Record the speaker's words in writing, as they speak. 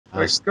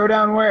Wait, go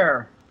down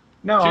where?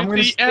 No, I'm To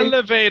gonna the stay...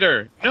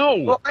 elevator! No!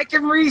 Well, I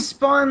can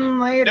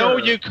respawn later. No,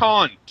 you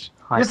can't!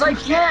 Yes, I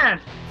can!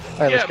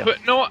 Alright, Yeah, let's go.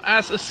 but not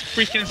as a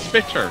freaking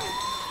spitter.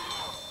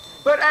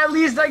 But at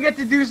least I get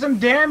to do some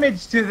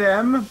damage to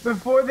them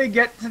before they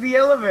get to the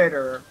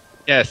elevator.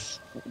 Yes.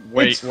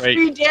 Wait, It's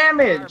free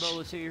damage!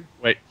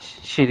 wait.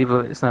 Shitty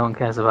bullets no one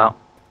cares about.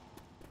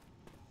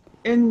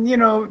 In,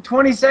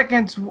 20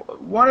 seconds,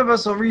 one of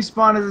us will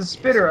respawn as a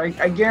spitter.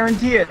 I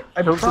guarantee it.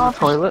 I Go to the promise.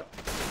 toilet.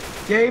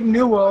 Gabe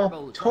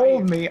Newell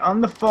told me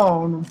on the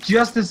phone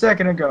just a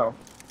second ago.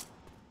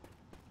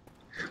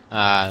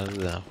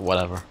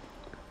 Whatever.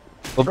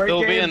 Well, Right,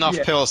 there'll be Gabe? enough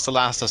Yeah. pills to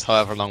last us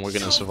however long we're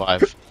gonna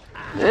survive.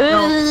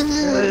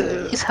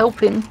 He's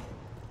helping.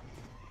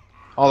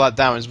 All that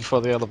damage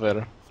before the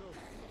elevator.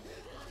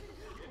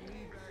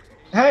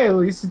 Hey, at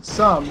least it's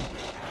some.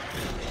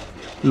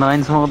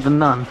 Nine's more than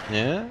none.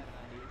 Yeah?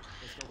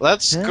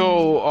 Let's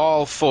go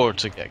all four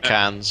to get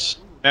cans.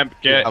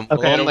 Get And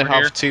we'll get only over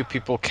have here. 2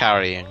 people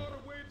carrying.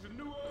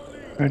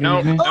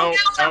 No, no, no.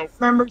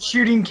 Remember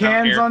shooting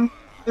cans here. on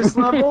this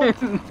level? It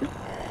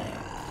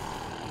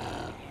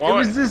What?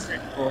 was this.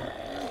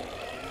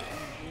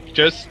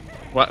 Just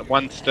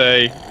once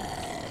they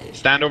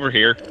stand over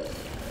here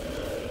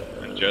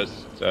and just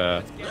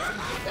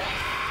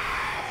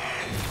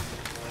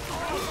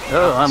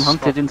Oh, I'm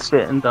hunted in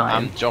spit and dying.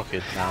 I'm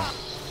jockeyed now.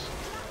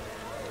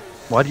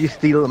 Why did you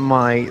steal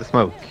my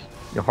smoke?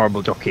 You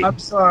horrible jockey. I'm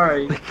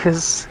sorry.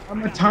 Because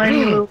I'm a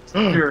tiny little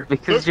spitter.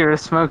 you're a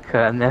smoker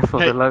and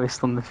therefore Hey. the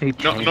lowest on the food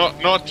chain.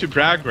 not to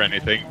brag or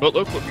anything, but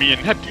look what me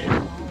and Ned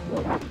do.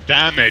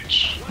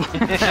 Damage.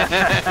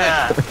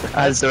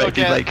 As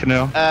directed by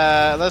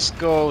cKnoor. Let's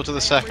go to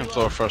the second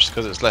floor first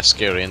because it's less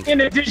scary. And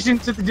In addition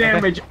to the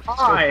damage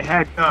I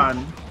had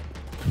done.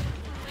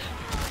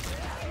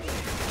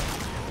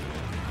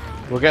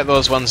 we'll get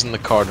those ones in the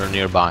corner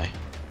nearby.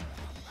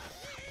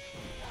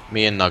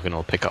 Me and Nuggin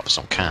will pick up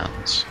some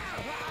cans.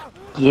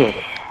 Yeah.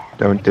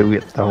 Don't do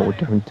it, though.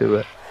 Don't do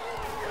it.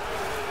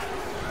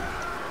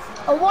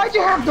 Oh, why'd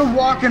you have to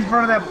walk in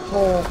front of that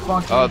pole,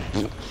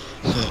 funky?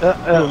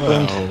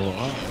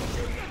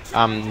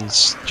 I'm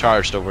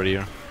charged over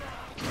here.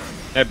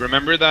 Ned,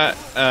 remember that?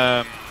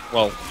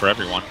 Well, for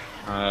everyone.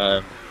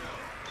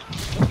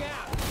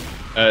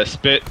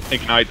 Spit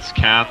ignites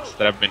cans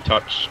that have been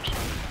touched.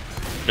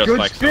 Just Good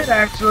like spit, so.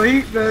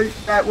 actually.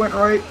 That went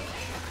right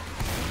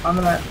on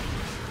the net.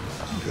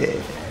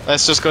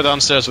 Let's just go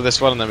downstairs with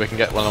this one and then we can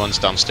get one of the ones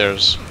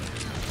downstairs.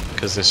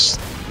 Because this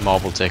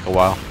mob will take a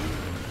while.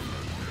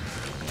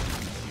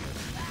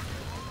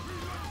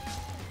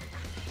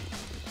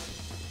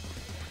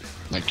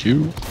 Thank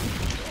you.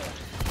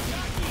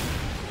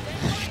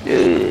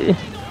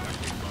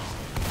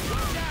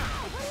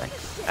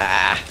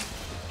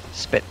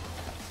 Spit.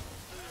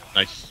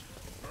 Nice.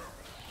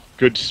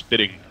 Good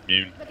spitting,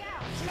 Mune.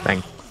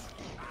 Thanks.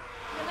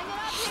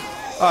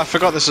 Oh, I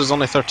forgot this is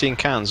only 13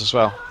 cans as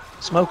well.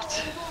 Smoked.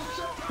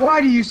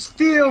 Why do you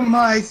steal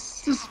my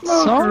smoker?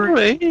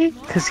 Sorry.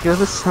 Because you're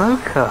the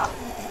smoker.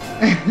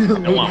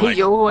 Come on, He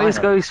mate. always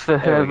I know. goes for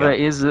There we whoever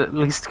go. is at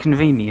least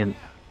convenient.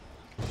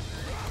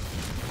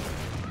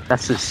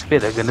 That's a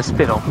spitter gonna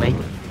spit on me.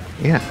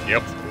 Yeah.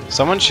 Yep.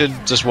 Someone should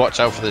just watch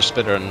out for the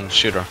spitter and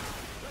shoot her.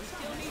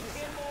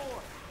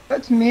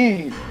 That's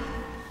me.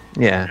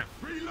 Yeah.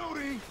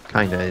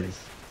 Kinda is.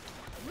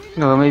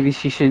 Well, maybe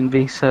she shouldn't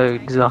be so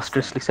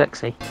disastrously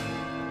sexy.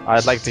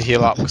 I'd like to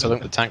heal up because I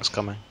think the tank's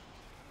coming.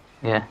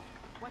 Yeah.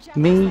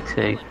 Me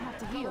too.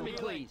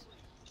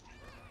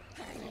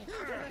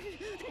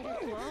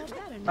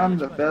 I'm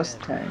the best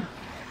tank.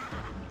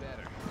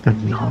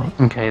 No.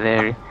 Okay,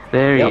 there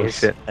he is.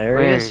 Shit. There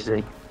Where he is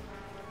he?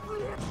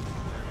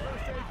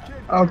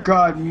 Oh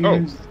god,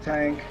 Mune's the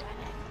tank.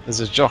 There's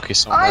a jockey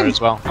somewhere as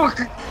well. Fuck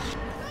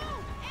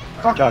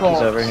Jockey's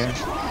balls. over here.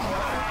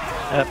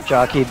 Yep,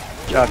 jockey.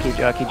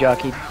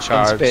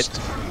 Charged. And spit.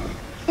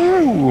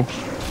 Ooh.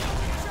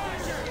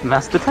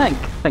 Master Tank,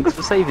 thanks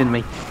for saving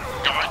me.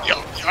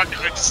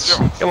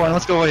 Come on,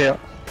 let's go over here.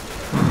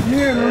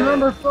 Mune,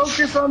 remember,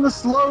 focus on the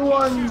slow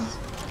ones.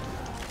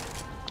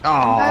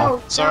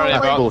 Oh. Sorry now,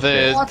 about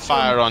bullshit. the Watch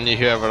fire them. on you,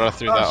 whoever I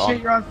threw that Oh shit,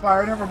 on. you're on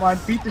fire. Never mind.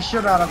 Beat the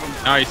shit out of them.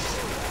 Nice.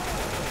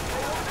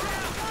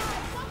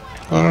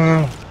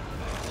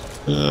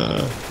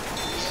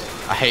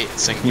 I hate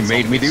sinking You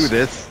made me do zombies.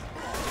 this.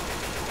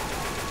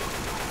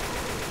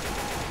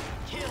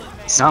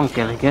 I'm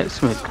gonna get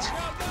smoked.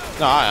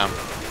 No, I am.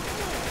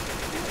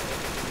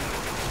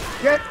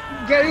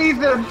 Get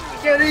Ethan.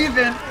 Get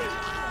Ethan.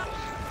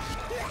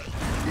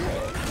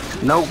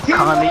 Nope,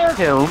 can't eat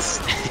kills.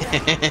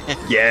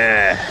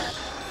 Yeah.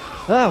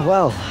 Oh,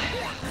 well.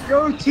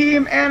 Go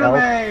team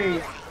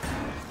anime.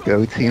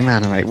 Go team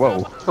anime.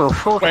 Whoa. Well,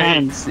 4 Wait.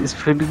 hands is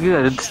pretty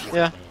good.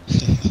 Yeah.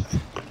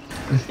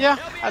 Yeah.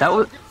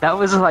 That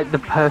was like the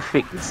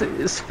perfect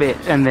spit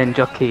and then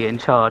jockey and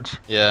charge.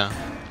 Yeah.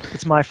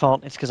 It's my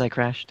fault. It's because I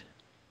crashed.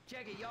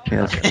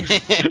 Yes.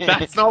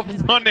 That's not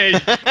funny.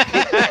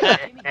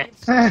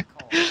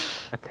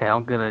 Okay,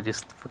 I'm gonna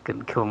just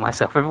fucking kill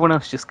myself. Everyone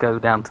else just go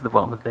down to the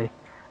bottom of the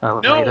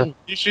elevator. No!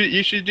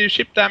 You should do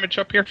ship damage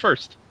up here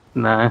first.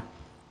 No.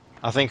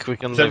 I think we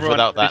can Is live everyone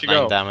without ready that to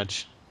 9 go?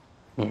 damage.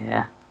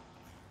 Yeah.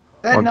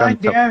 That Well, 9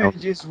 guns up,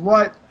 damage is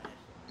what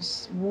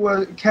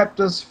kept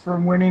us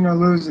from winning or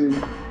losing.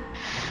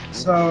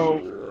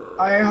 So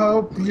I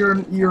hope you're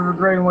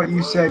regretting what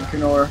you said,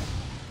 cKnoor.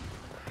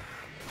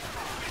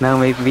 Now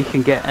maybe we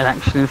can get an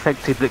action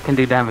infected that can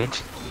do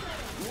damage.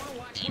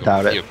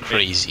 Doubt it. You're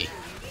crazy.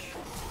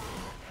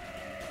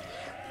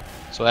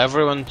 So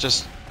everyone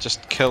just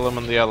kill him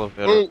in the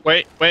elevator. Oh,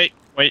 wait.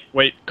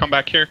 Come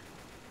back here.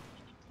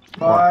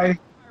 Bye.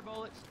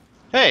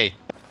 Hey,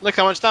 look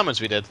how much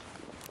damage we did.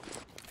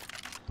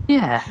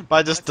 Yeah.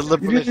 By just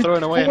deliberately You did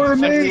throwing away four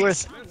infected.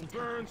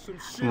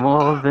 mates.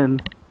 More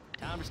than...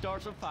 Time to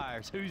start some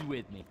fires. Who's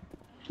with me?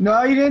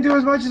 No, you didn't do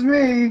as much as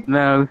me.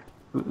 No,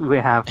 we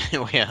have.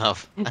 We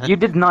have. You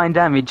did 9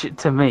 damage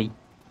to me,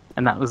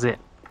 and that was it.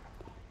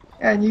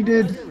 And you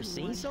did. Ever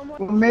seen someone?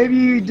 Well, maybe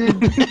you did.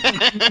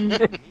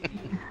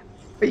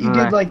 But you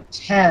did like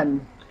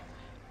 10.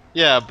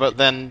 Yeah, but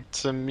then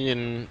to me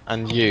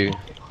and you.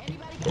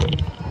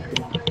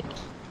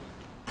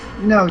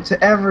 No,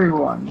 to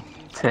everyone.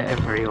 To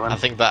everyone. I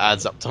think that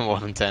adds up to more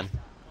than 10.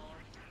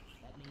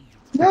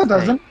 No, it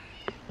doesn't.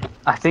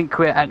 I think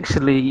we're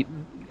actually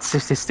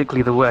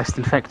statistically the worst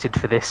infected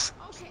for this.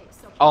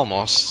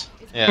 Almost.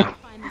 Yeah.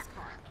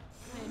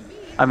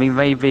 I mean,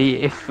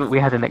 maybe if we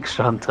had an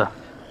extra hunter,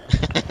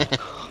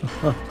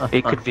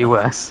 it could be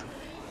worse.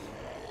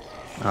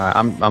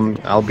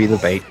 Alright, I'll be the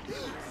bait.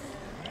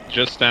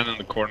 Just stand in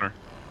the corner.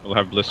 We'll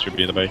have Blister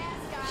be the bait.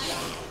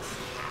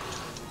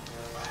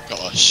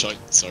 Oh shit,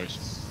 sorry.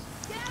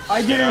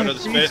 I Get out didn't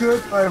of the agree spit. to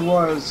it, but I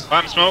was.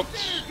 I'm smoked.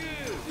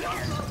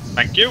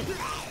 Thank you.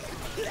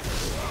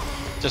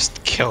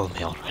 Just kill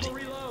me already.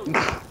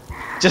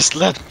 Just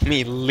let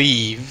me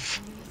leave.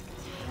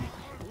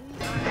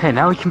 Okay,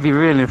 now we can be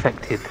real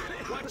infected.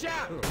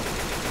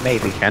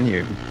 Maybe, can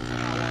you?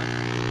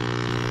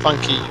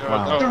 Funky, you're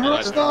Wow. The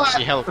roof's not-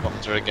 the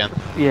helicopter again.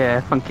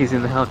 Yeah, Funky's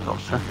in the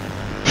helicopter.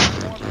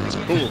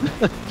 Cool.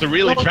 It's a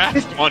really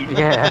fast one.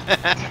 Yeah,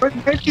 But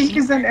maybe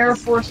he's in Air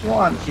Force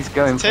One. he's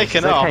going for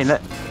Taken it. Okay,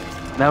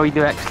 off. now we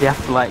do actually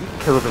have to like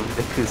kill them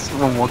because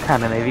one more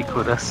cannon they've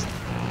equaled us.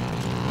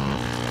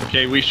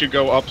 Okay, we should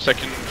go up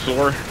second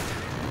floor.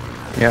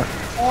 Yeah.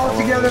 All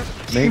together.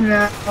 Me?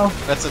 Now.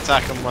 Let's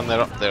attack them when they're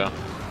up there.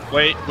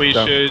 Wait, we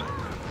Go. should...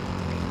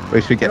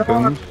 We should get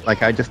boomed,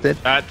 like I just did.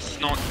 That's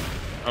not...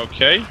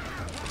 Okay.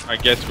 I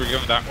guess we're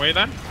going that way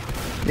then?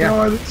 Yeah.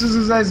 No, this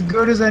is as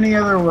good as any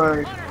other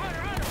way.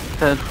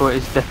 Third floor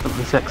is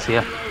definitely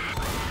sexier.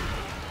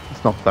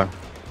 It's not though.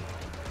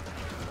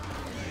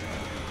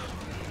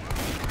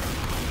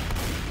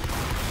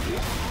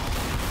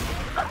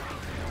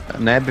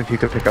 Neb, if you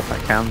could pick up that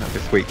can, that'd be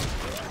sweet.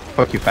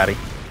 Fuck you, fatty.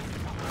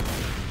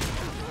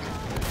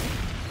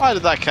 Why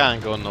did that can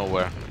go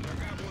nowhere?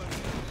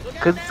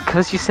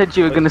 Because you said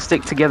you were going to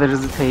stick together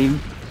as a team,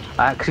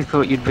 I actually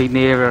thought you'd be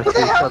nearer to What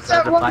the each hell's other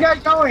that than one guy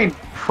like going?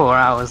 4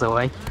 hours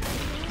away.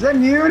 Is that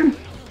Mune?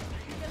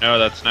 No,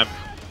 that's not...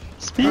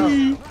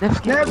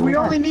 Neb, we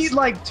only need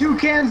like 2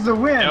 cans to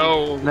win.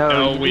 No, No,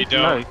 no, you we need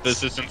don't. notes.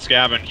 This isn't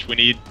scavenge. We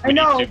need I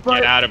know, to but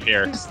get out of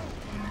here. just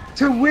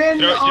to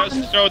win on...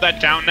 Just throw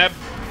that down, Neb.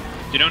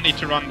 You don't need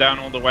to run down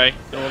all the way.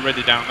 You're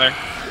already down there.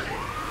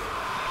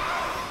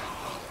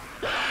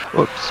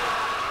 Whoops.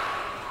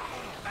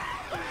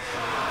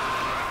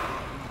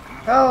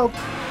 Help!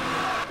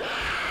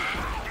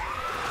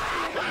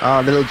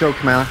 Oh, little joke,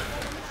 Kamala.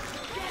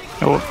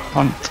 Oh,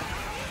 hunt.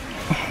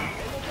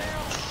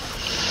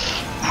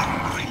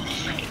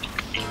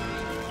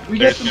 We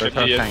get There's them.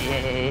 gonna be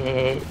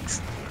a...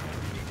 Yes.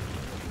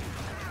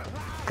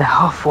 They're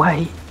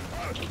halfway.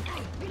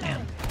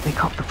 They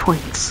got the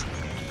points.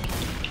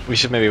 We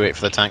should maybe wait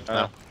for the tank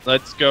now.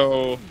 Let's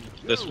go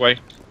this way.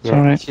 Yeah,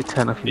 Sorry. you should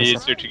turn off your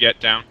Easier to get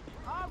down.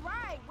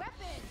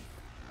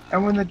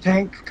 And when the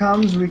tank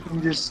comes, we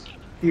can just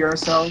be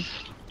ourselves.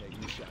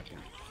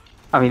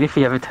 I mean, if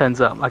he ever turns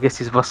up, I guess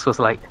his boss was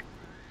like,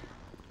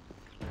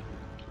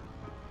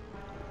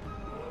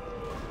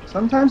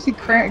 Sometimes he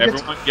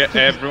gets...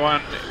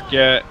 Everyone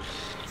get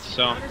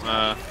some,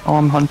 Oh,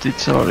 I'm hunted,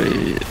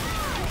 sorry.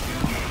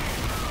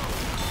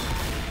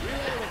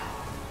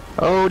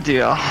 Oh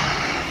dear.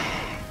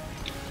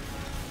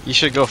 You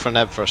should go for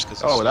Neb first.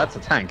 Cause Oh, that's a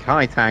tank.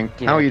 Hi, tank.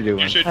 Yeah. How are you doing?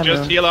 you should Hello.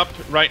 just heal up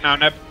right now,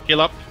 Neb.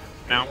 Heal up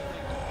now.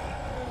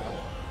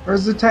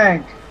 Where's the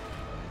tank?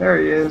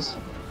 There he is.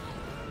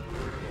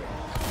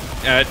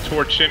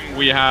 Torch him.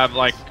 We have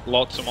like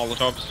lots of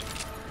Molotovs.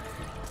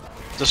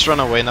 Just run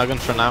away, Nuggin,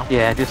 for now.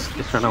 yeah, just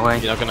run away.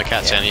 You're not gonna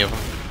catch any of them.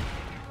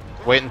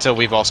 Wait until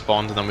we've all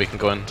spawned and then we can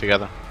go in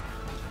together.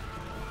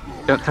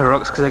 Don't throw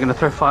rocks because they're going to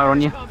throw fire on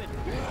you.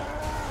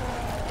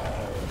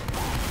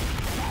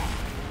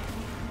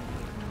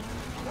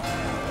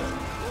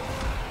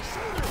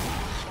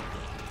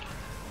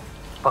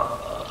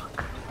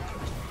 Fuck.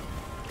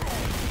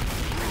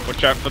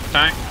 Watch out for the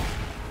tank.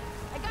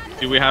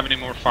 Do we have any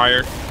more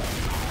fire?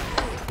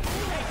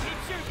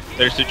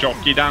 There's a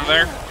jockey down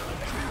there.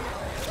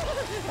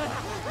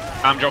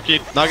 I'm jockey.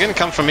 Not gonna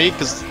come from me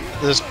because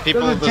there's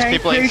people There's a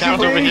tank in chasing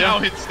count over me. here. Now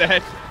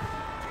instead.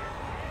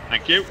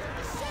 Thank you.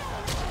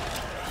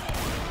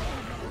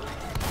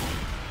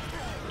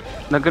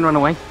 Noggin, run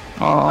away.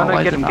 Oh, No,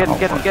 why get him, did get him, that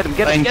get him, not get him,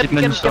 get him, Thank get you, him,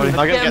 get him, sorry. get him,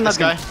 Noggin, get him, get this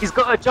Noggin. guy. He's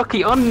got a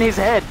jockey on his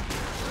head.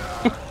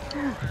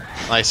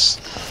 Nice.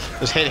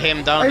 Just hit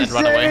him down I and then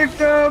run away. saved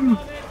him!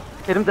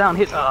 Hit him down,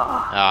 hit.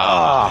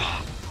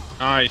 Ah,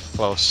 Nice.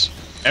 close.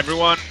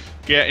 Everyone,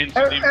 get into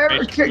the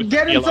information.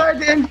 Get Heal up. inside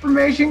the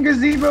information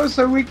gazebo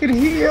so we can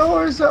heal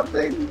or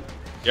something.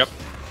 Yep.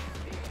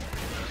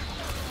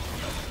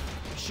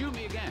 Shoot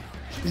me again.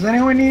 Does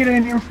anyone need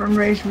any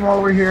information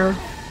while we're here?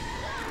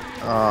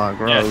 Oh,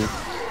 gross. Yes.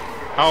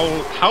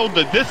 How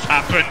did this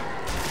happen?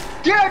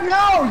 Yeah,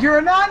 no!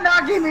 You're not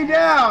knocking me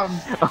down!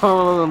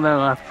 Oh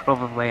no, I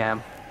probably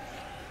am.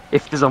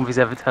 If the zombies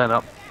ever turn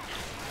up.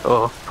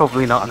 Oh,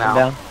 probably not now.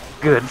 Down.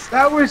 Good.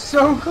 That was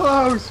so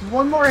close!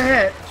 One more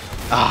hit!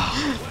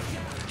 Ah,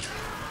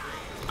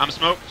 I'm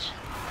smoked.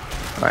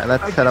 Alright,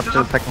 let's I set up to the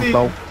cannot second see.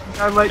 floor.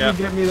 I let Yeah. you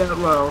get me that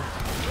low.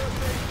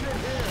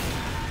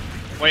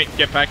 Wait,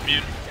 get back,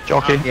 Mune.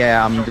 Jockey.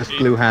 Yeah, I'm just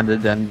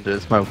blue-handed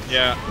and smoke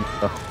Yeah. and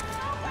stuff.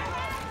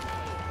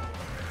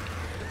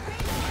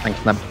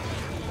 Thanks, Neb.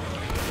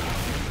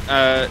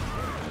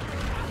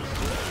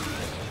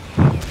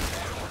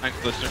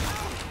 Thanks, Blister.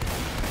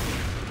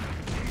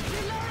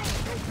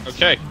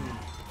 Okay.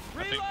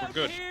 I think we're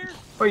good.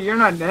 Wait, you're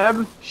not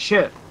Neb?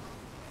 Shit.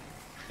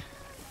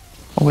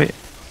 Oh, wait.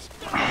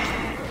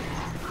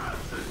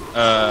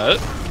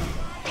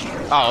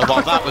 oh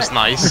well, that was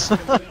nice.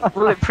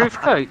 Bulletproof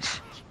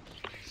coach.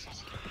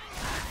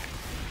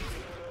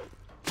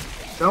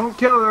 Don't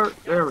kill her.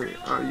 There we go.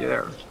 Oh, yeah,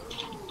 there.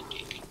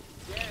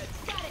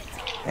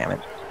 Damn it.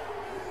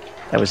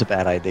 That was a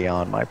bad idea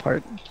on my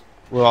part.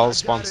 We'll all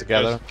spawn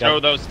together. Just throw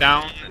those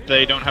down.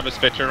 They don't have a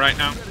spitter right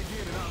now.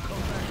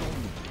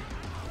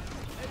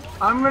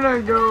 I'm gonna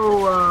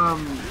go,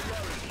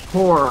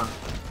 core.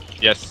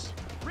 Yes.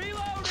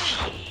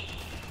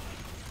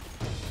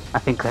 I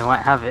think they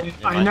might have it.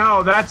 I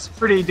know, that's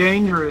pretty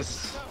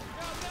dangerous.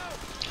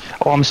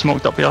 Oh, I'm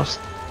smoked up here.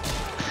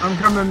 I'm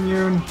coming,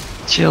 Mune.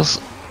 Cheers.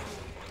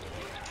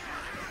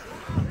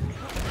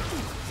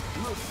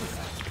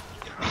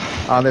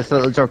 Oh, this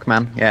little joke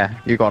man. Yeah,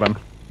 you got him.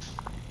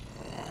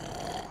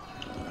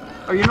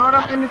 Oh, you know what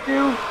I'm gonna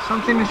do?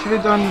 Something I should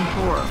have done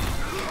before.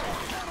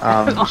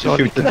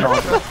 Shoot the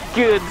dog.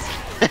 Good.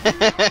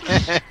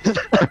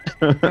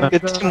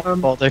 Good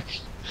teamwork, Baltic.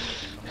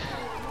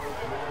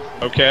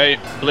 Okay,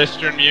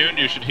 Blister and Mune,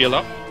 you should heal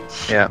up.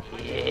 Yeah.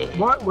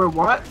 What? We're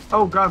what?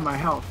 Oh god, my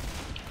health.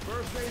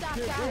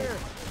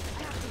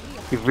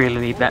 We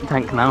really need that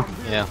tank now.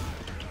 Yeah.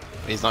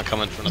 He's not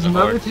coming for There's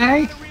another another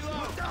horde. tank?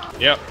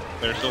 Yep,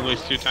 there's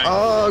always two tanks.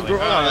 Oh, Like,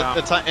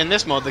 gross. No, in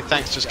this mode, the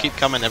tanks just keep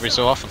coming every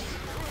so often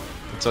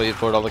until you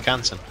poured all the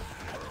cans in.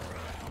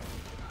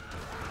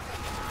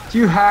 Do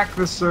you hack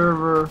the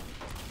server?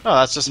 Oh,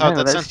 that's just how No,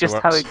 that that's center just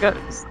works. how it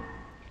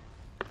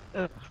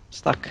goes.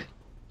 Stuck.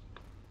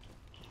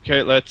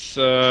 Okay, let's,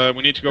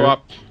 we need to go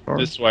up Sure.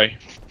 this way.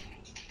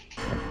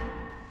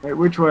 Wait,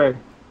 which way?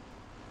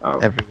 Oh.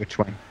 Every which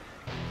way.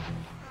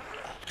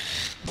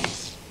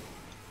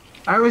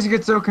 I always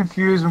get so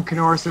confused when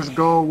cKnoor says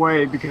go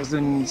away because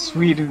in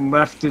Sweden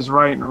left is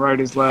right and right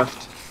is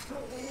left.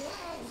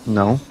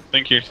 No. I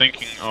think you're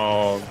thinking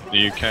of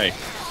the UK.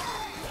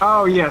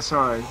 Oh yeah,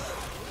 sorry.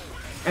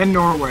 And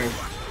Norway.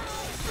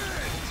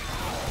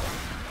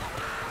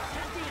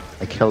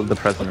 I killed the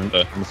president.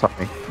 I'm sorry.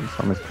 I'm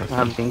sorry, Mr.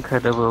 President. The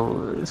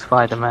incredible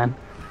Spider-Man.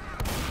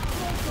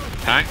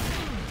 Tank?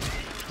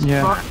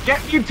 Yeah.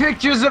 Get me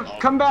pictures of.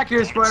 Come back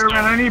here,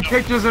 Spider-Man. I need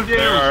pictures of you.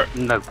 There are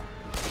No.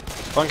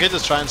 One kid,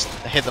 just try and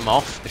hit them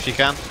off if you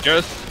can.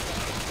 just...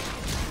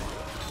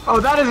 Oh,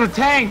 that is a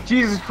tank.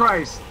 Jesus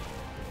Christ.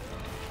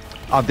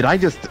 Oh, did I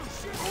just...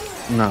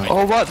 No.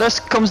 Oh, what? This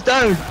comes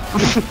down.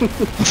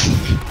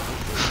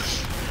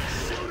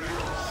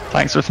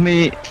 Thanks with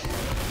me.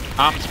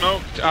 I'm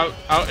smoked out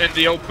in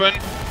the open.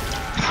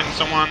 Can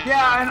someone...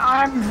 Yeah, and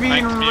I'm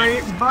being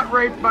Thanks, man. butt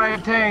raped by a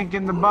tank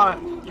in the butt.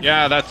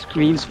 Yeah, that's cool.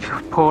 Green's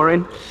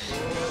pouring.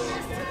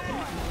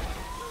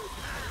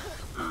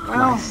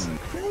 Well,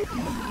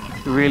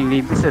 We really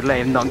need to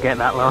let him not get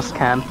that last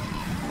can.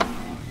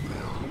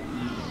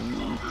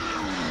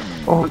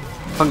 Oh,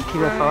 Funky,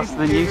 they're faster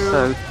than you,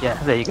 so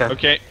yeah, there you go.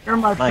 Okay, you're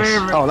my Nice.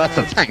 favorite. Oh, that's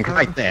a tank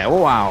right there.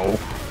 Wow.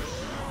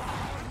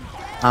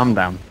 I'm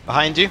down.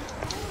 Behind you.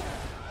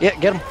 Yeah,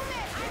 get him.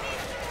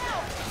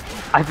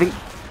 I think...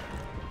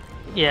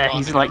 Yeah,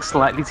 he's like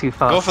slightly too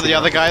fast. Go for the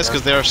other guys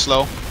because they're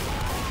slow.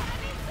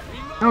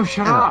 No,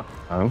 shut up.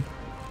 Oh.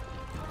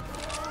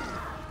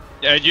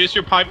 use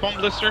your pipe bomb,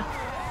 Blister.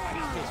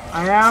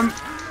 I am.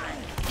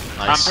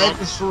 Nice. I have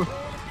to sl-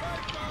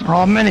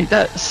 Oh, many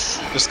deaths.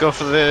 Just go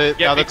for the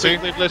Get other me two.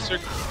 quickly, Blister.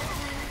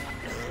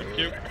 Thank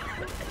you.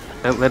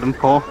 Don't let him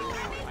pour.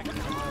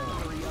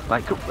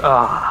 Like,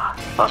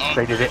 fuck,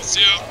 they did it.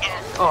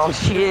 Oh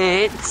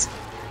shit!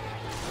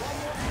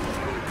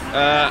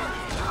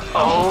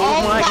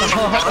 Oh my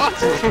god!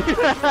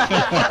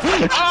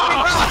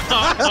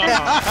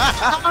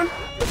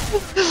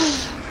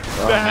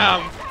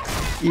 Damn!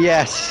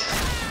 Yes.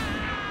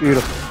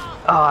 Beautiful.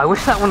 Oh, I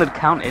wish that one had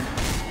counted.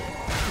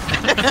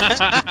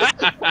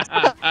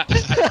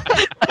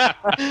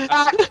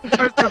 That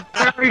was a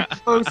very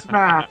close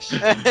match.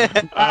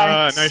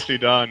 Nicely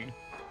done.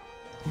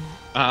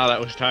 Ah, that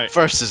was tight.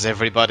 Versus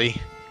everybody.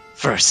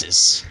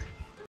 Versus.